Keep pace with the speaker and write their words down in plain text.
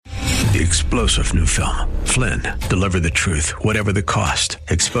The explosive new film, Flynn, deliver the truth, whatever the cost,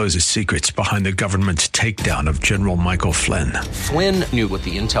 exposes secrets behind the government's takedown of General Michael Flynn. Flynn knew what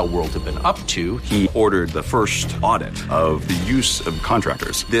the intel world had been up to. He ordered the first audit of the use of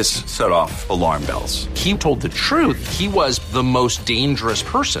contractors. This set off alarm bells. He told the truth. He was the most dangerous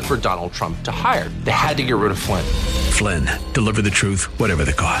person for Donald Trump to hire. They had to get rid of Flynn. Flynn, deliver the truth, whatever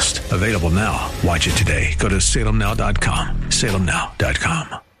the cost. Available now. Watch it today. Go to salemnow.com.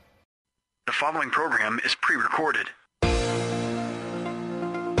 salemnow.com. The following program is pre-recorded.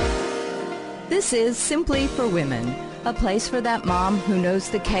 This is Simply for Women, a place for that mom who knows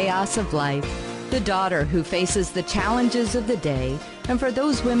the chaos of life, the daughter who faces the challenges of the day, and for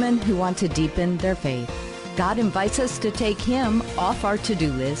those women who want to deepen their faith. God invites us to take Him off our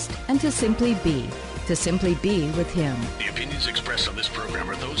to-do list and to simply be with Him. The opinions expressed on this program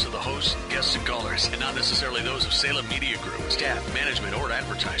are those of the hosts, guests, and callers, and not necessarily those of Salem Media Group, staff, management, or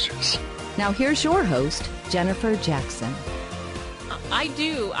advertisers. Now here's your host, Jennifer Jackson.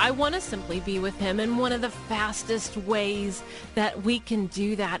 I want to simply be with Him, and one of the fastest ways that we can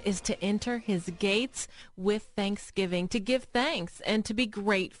do that is to enter His gates with thanksgiving, to give thanks and to be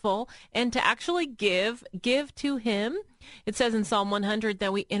grateful and to actually give to Him. It says in Psalm 100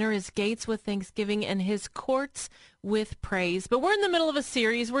 that we enter His gates with thanksgiving and His courts with praise. But we're in the middle of a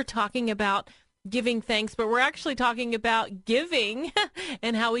series. We're talking about giving thanks, but we're actually talking about giving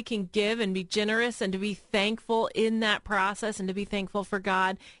and how we can give and be generous and to be thankful in that process and to be thankful for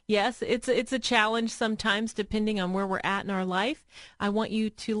God. Yes, it's a challenge sometimes depending on where we're at in our life. I want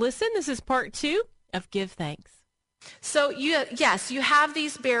you to listen. This is part 2 of Give Thanks. So you have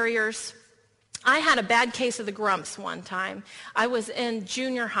these barriers. I had a bad case of the grumps one time. I was in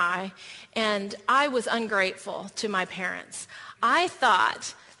junior high and I was ungrateful to my parents. I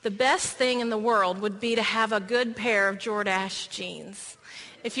thought the best thing in the world would be to have a good pair of Jordache jeans.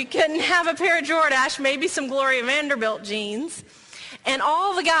 If you couldn't have a pair of Jordache, maybe some Gloria Vanderbilt jeans. And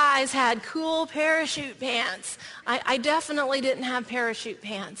all the guys had cool parachute pants. I definitely didn't have parachute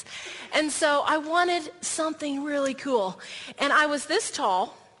pants. And so I wanted something really cool. And I was this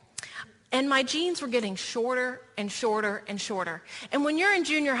tall, and my jeans were getting shorter and shorter and shorter. And when you're in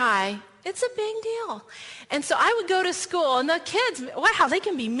junior high, it's a big deal. And so I would go to school, and the kids, wow, they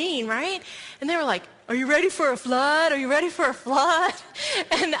can be mean, right? And they were like, "Are you ready for a flood? Are you ready for a flood?"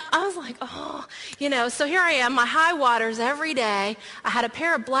 And I was like, oh, so here I am, my high waters every day. I had a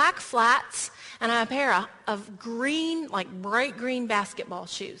pair of black flats, and I had a pair of green, like bright green basketball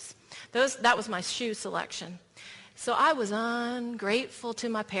shoes. That was my shoe selection. So I was ungrateful to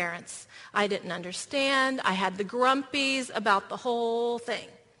my parents. I didn't understand. I had the grumpies about the whole thing.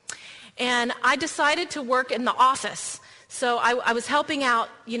 And I decided to work in the office. So I was helping out,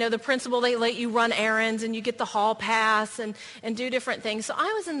 the principal. They let you run errands and you get the hall pass and do different things. So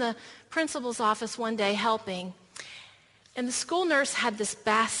I was in the principal's office one day helping. And the school nurse had this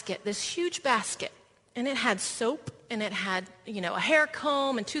basket, this huge basket. And it had soap and it had, a hair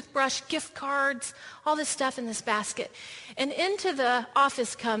comb and toothbrush, gift cards, all this stuff in this basket. And into the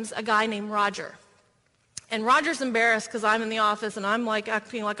office comes a guy named Roger. And Roger's embarrassed because I'm in the office, and I'm like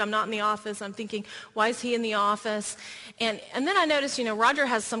acting like I'm not in the office. I'm thinking, why is he in the office? And then I noticed, Roger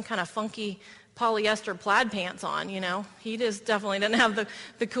has some kind of funky polyester plaid pants on, He just definitely didn't have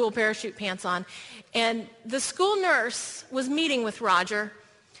the cool parachute pants on. And the school nurse was meeting with Roger,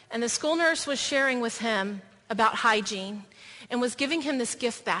 and the school nurse was sharing with him about hygiene and was giving him this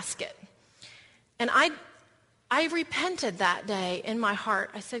gift basket. And I repented that day in my heart.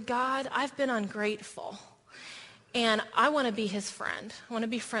 I said, God, I've been ungrateful. And I want to be his friend. I want to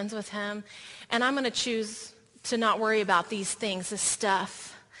be friends with him. And I'm going to choose to not worry about these things, this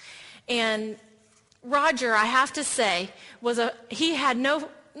stuff. And Roger, I have to say, he had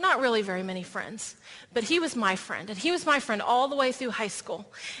not really very many friends, but he was my friend. And he was my friend all the way through high school.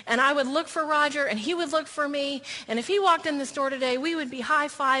 And I would look for Roger, and he would look for me. And if he walked in this door today, we would be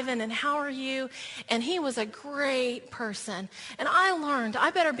high-fiving, and how are you? And he was a great person. And I learned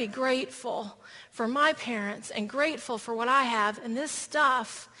I better be grateful for my parents and grateful for what I have. And this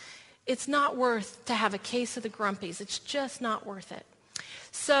stuff, it's not worth to have a case of the grumpies. It's just not worth it.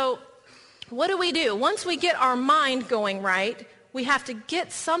 So what do? Once we get our mind going right, we have to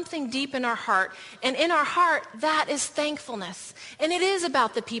get something deep in our heart. And in our heart, that is thankfulness. And it is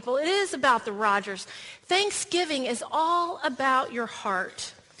about the people. It is about the Rogers. Thanksgiving is all about your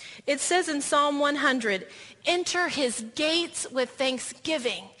heart. It says in Psalm 100, enter his gates with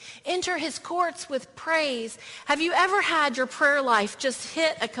thanksgiving. Enter his courts with praise. Have you ever had your prayer life just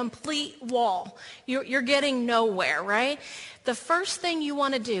hit a complete wall? You're getting nowhere, right? The first thing you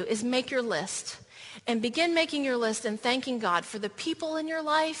want to do is make your list. and begin making your list and thanking God for the people in your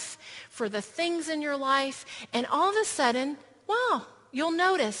life, for the things in your life, and all of a sudden, wow, you'll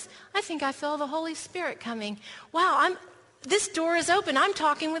notice, I think I feel the Holy Spirit coming. Wow, this door is open. I'm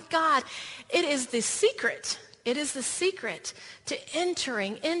talking with God. It is the secret. It is the secret to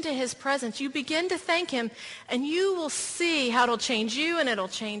entering into his presence. You begin to thank him, and you will see how it'll change you, and it'll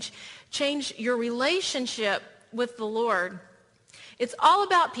change your relationship with the Lord. It's all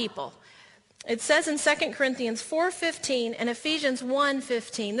about people. It says in 2 Corinthians 4:15 and Ephesians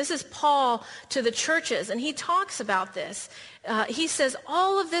 1:15, this is Paul to the churches, and he talks about this. He says,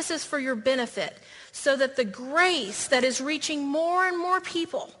 all of this is for your benefit, so that the grace that is reaching more and more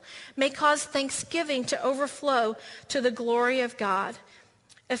people may cause thanksgiving to overflow to the glory of God.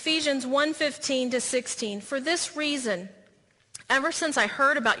 Ephesians 1:15-16, for this reason, ever since I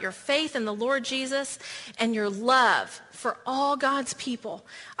heard about your faith in the Lord Jesus and your love for all God's people,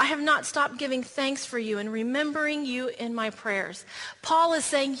 I have not stopped giving thanks for you and remembering you in my prayers. Paul is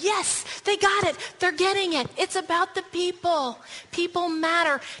saying, yes, they got it. They're getting it. It's about the people. People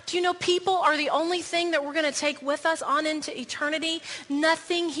matter. Do you know people are the only thing that we're going to take with us on into eternity?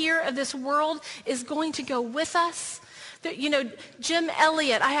 Nothing here of this world is going to go with us. You know, Jim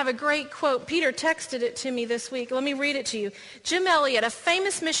Elliot, I have a great quote. Peter texted it to me this week. Let me read it to you. Jim Elliot, a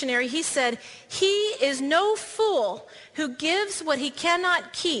famous missionary, he said, he is no fool who gives what he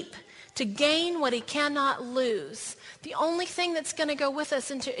cannot keep to gain what he cannot lose. The only thing that's going to go with us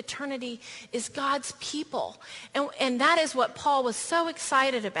into eternity is God's people. And that is what Paul was so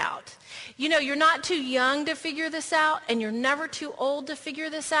excited about. You know, you're not too young to figure this out, and you're never too old to figure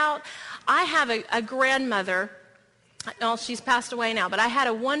this out. I have a grandmother. No, she's passed away now, but I had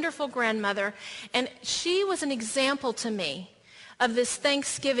a wonderful grandmother, and she was an example to me of this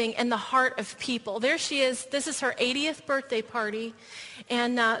Thanksgiving and the heart of people. There she is. This is her 80th birthday party,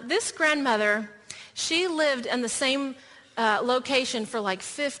 and this grandmother, she lived in the same location for like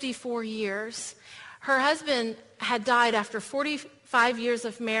 54 years. Her husband had died after 45 years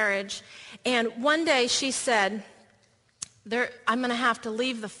of marriage, and one day she said, I'm going to have to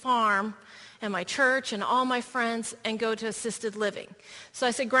leave the farm and my church and all my friends and go to assisted living. So I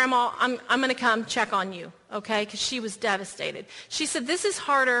said, Grandma, I'm going to come check on you, okay? Because she was devastated. She said, this is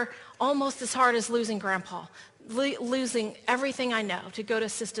harder, almost as hard as losing Grandpa, losing everything I know to go to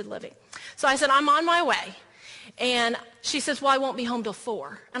assisted living. So I said, I'm on my way. And she says, well, I won't be home till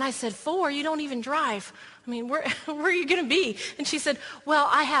 4. And I said, 4? You don't even drive. I mean, where are you going to be? And she said, well,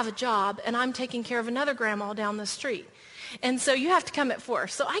 I have a job, and I'm taking care of another grandma down the street. And so you have to come at 4.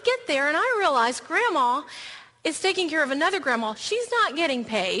 So I get there, and I realize Grandma is taking care of another grandma. She's not getting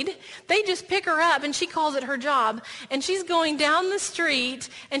paid. They just pick her up, and she calls it her job. And she's going down the street,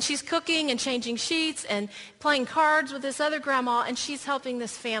 and she's cooking and changing sheets and playing cards with this other grandma, and she's helping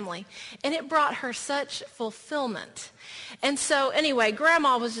this family. And it brought her such fulfillment. And so anyway,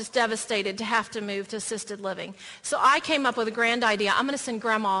 Grandma was just devastated to have to move to assisted living. So I came up with a grand idea. I'm going to send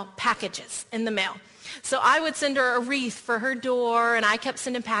Grandma packages in the mail. So I would send her a wreath for her door, and I kept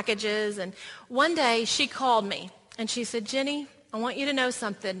sending packages. And one day she called me, and she said, Jenny, I want you to know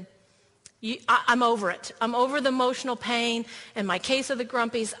something. I'm over it. I'm over the emotional pain and my case of the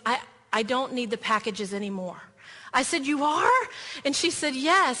grumpies. I don't need the packages anymore. I said, you are? And she said,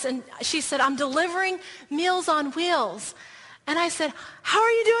 yes. And she said, I'm delivering Meals on Wheels. And I said, how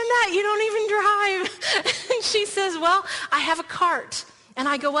are you doing that? You don't even drive. And she says, well, I have a cart. And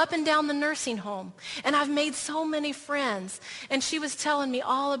I go up and down the nursing home, and I've made so many friends. And she was telling me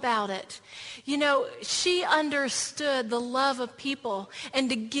all about it. You know, she understood the love of people and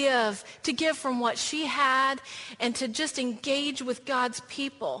to give from what she had and to just engage with God's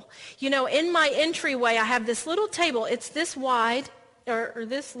people. You know, in my entryway, I have this little table. It's this wide, or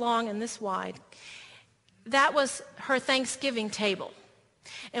this long and this wide. That was her Thanksgiving table.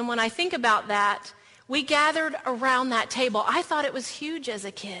 And when I think about that, we gathered around that table. I thought it was huge as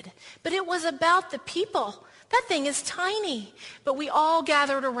a kid, but it was about the people. That thing is tiny, but we all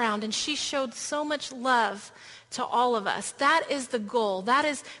gathered around, and she showed so much love to all of us. That is the goal. That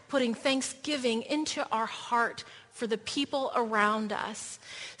is putting thanksgiving into our heart for the people around us.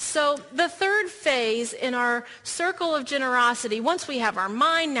 So the third phase in our circle of generosity, once we have our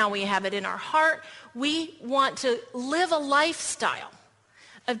mind, now we have it in our heart, we want to live a lifestyle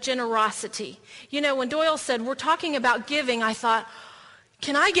of generosity. You know, when Doyle said, we're talking about giving, I thought,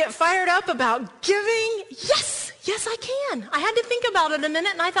 can I get fired up about giving? Yes, I can. I had to think about it a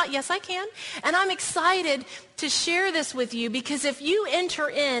minute, and I thought, yes, I can. And I'm excited to share this with you, because if you enter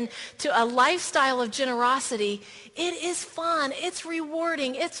into a lifestyle of generosity, it is fun, it's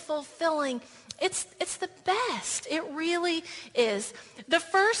rewarding, it's fulfilling, It's the best. It really is. The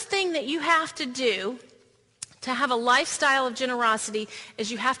first thing that you have to do to have a lifestyle of generosity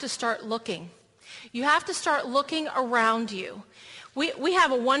is you have to start looking. You have to start looking around you. We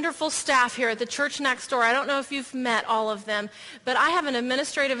have a wonderful staff here at the church next door. I don't know if you've met all of them, but I have an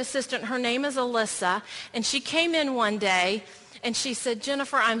administrative assistant. Her name is Alyssa, and she came in one day, and she said,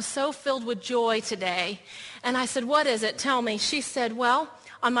 Jennifer, I'm so filled with joy today. And I said, what is it? Tell me. She said, well,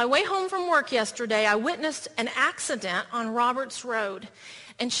 on my way home from work yesterday, I witnessed an accident on Roberts Road.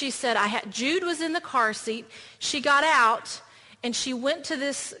 And she said, Jude was in the car seat. She got out, and she went to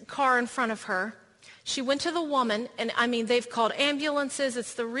this car in front of her. She went to the woman, and they've called ambulances.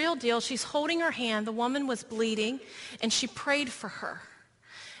 It's the real deal. She's holding her hand. The woman was bleeding, and she prayed for her.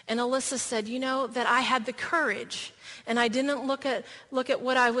 And Alyssa said, that I had the courage, and I didn't look at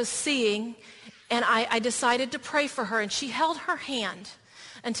what I was seeing, and I decided to pray for her. And she held her hand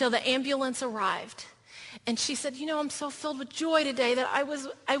until the ambulance arrived. And she said, I'm so filled with joy today that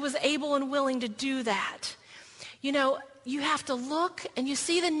I was able and willing to do that. You have to look, and you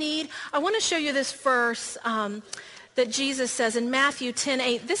see the need. I want to show you this verse that Jesus says in Matthew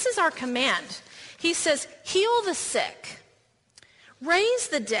 10:8. This is our command. He says, heal the sick, raise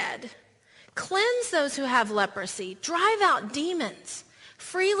the dead, cleanse those who have leprosy, drive out demons.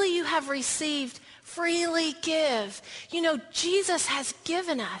 Freely you have received, freely give. Jesus has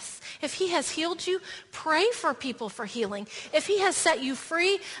given us. If he has healed you, pray for people for healing. If he has set you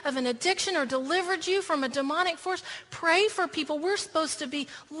free of an addiction or delivered you from a demonic force, pray for people. We're supposed to be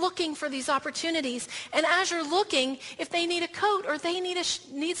looking for these opportunities. And as you're looking, if they need a coat or they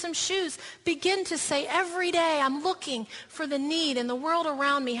need some shoes, begin to say every day, I'm looking for the need in the world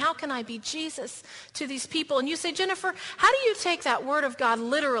around me. How can I be Jesus to these people? And you say, Jennifer, how do you take that word of God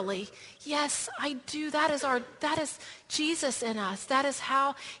literally? Yes, I do. That is Jesus in us. That is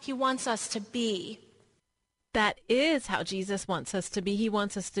how he wants us to be. That is how Jesus wants us to be. He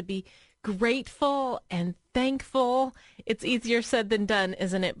wants us to be grateful and thankful. It's easier said than done,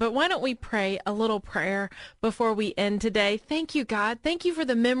 isn't it? But why don't we pray a little prayer before we end today? Thank you, God. Thank you for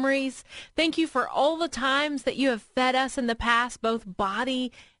the memories. Thank you for all the times that you have fed us in the past, both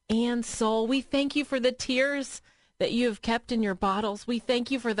body and soul. We thank you for the tears that you have kept in your bottles. We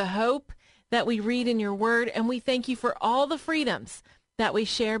thank you for the hope that we read in your word, and we thank you for all the freedoms that we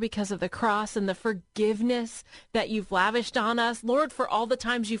share because of the cross and the forgiveness that you've lavished on us. Lord, for all the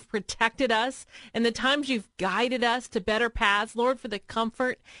times you've protected us and the times you've guided us to better paths. Lord, for the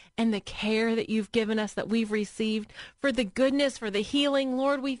comfort and the care that you've given us that we've received, for the goodness, for the healing.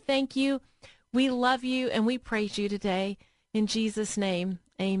 Lord, we thank you. We love you, and we praise you today. In Jesus' name,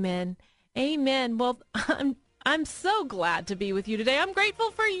 amen. Amen. Well, I'm so glad to be with you today. I'm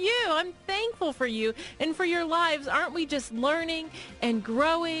grateful for you. I'm thankful for you and for your lives. Aren't we just learning and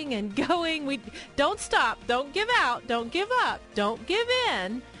growing and going? We don't stop. Don't give out. Don't give up. Don't give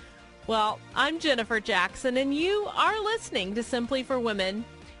in. Well, I'm Jennifer Jackson, and you are listening to Simply for Women.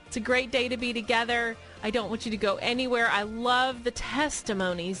 It's a great day to be together. I don't want you to go anywhere. I love the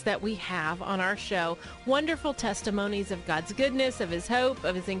testimonies that we have on our show. Wonderful testimonies of God's goodness, of his hope,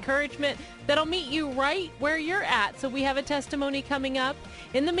 of his encouragement that'll meet you right where you're at. So we have a testimony coming up.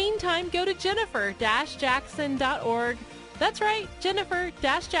 In the meantime, go to jennifer-jackson.org. That's right,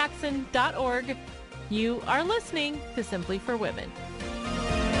 jennifer-jackson.org. You are listening to Simply for Women.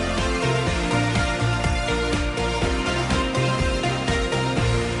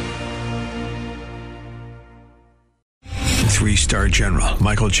 3-star General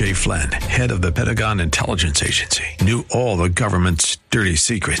Michael J. Flynn, head of the Pentagon Intelligence Agency, knew all the government's dirty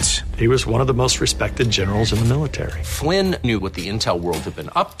secrets. He was one of the most respected generals in the military. Flynn knew what the intel world had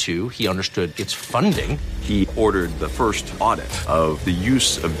been up to. He understood its funding. He ordered the first audit of the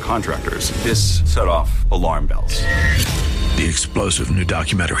use of contractors. This set off alarm bells. The explosive new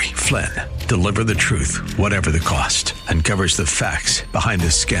documentary, Flynn, Deliver the Truth, Whatever the Cost, uncovers the facts behind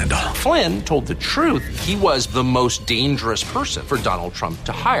this scandal. Flynn told the truth. He was the most dangerous person for Donald Trump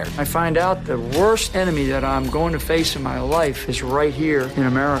to hire. I find out the worst enemy that I'm going to face in my life is right here in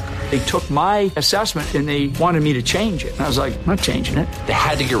America. They took my assessment and they wanted me to change it. And I was like, I'm not changing it. They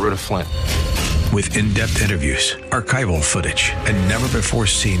had to get rid of Flynn. With in-depth interviews, archival footage, and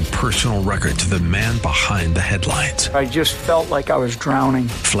never-before-seen personal records of the man behind the headlines. I just felt like I was drowning.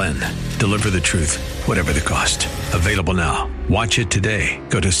 Flynn, Deliver the Truth, Whatever the Cost. Available now. Watch it today.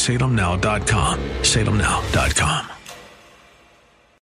 Go to salemnow.com. salemnow.com.